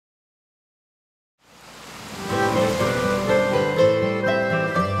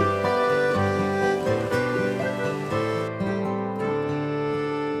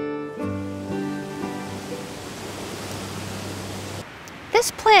This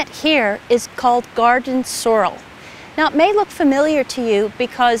plant here is called garden sorrel. Now it may look familiar to you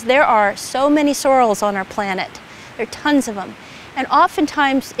because there are so many sorrels on our planet. There are tons of them. And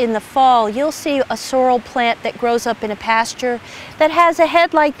oftentimes in the fall you'll see a sorrel plant that grows up in a pasture that has a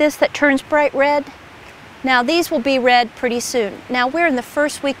head like this that turns bright red. Now these will be red pretty soon. Now we're in the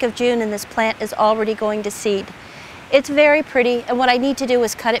first week of June and this plant is already going to seed. It's very pretty, and what I need to do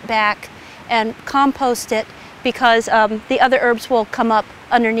is cut it back and compost it because the other herbs will come up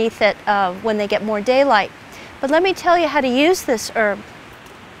underneath it when they get more daylight. But let me tell you how to use this herb.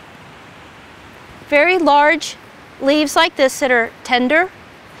 Very large leaves like this that are tender,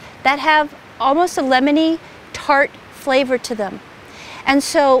 that have almost a lemony, tart flavor to them. And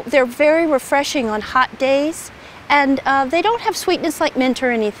so they're very refreshing on hot days, and they don't have sweetness like mint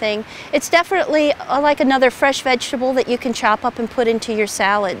or anything. It's definitely like another fresh vegetable that you can chop up and put into your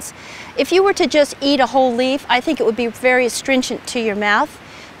salads. If you were to just eat a whole leaf, I think it would be very astringent to your mouth.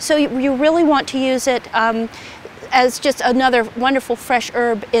 So you really want to use it as just another wonderful fresh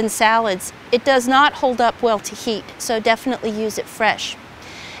herb in salads. It does not hold up well to heat, so definitely use it fresh.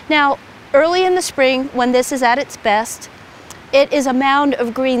 Now, early in the spring, when this is at its best, it is a mound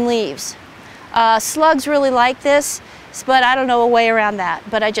of green leaves. Slugs really like this, but I don't know a way around that,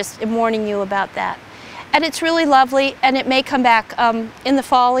 but I just am warning you about that. And it's really lovely, and it may come back in the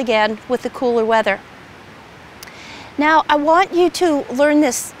fall again with the cooler weather. Now, I want you to learn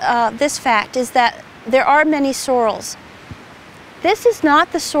this, this fact is that there are many sorrels. This is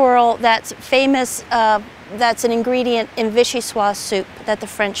not the sorrel that's famous, that's an ingredient in vichyssoise soup that the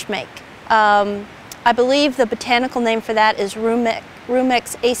French make. I believe the botanical name for that is Rumex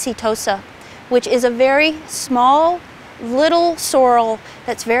acetosa, which is a very small, little sorrel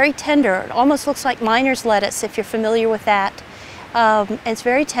that's very tender. It almost looks like miner's lettuce if you're familiar with that. And it's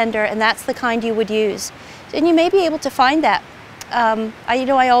very tender, and that's the kind you would use. And you may be able to find that.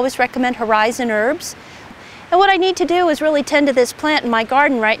 I always recommend horizon herbs. And what I need to do is really tend to this plant in my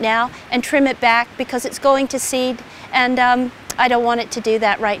garden right now and trim it back because it's going to seed, and I don't want it to do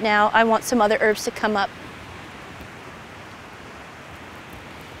that right now. I want some other herbs to come up.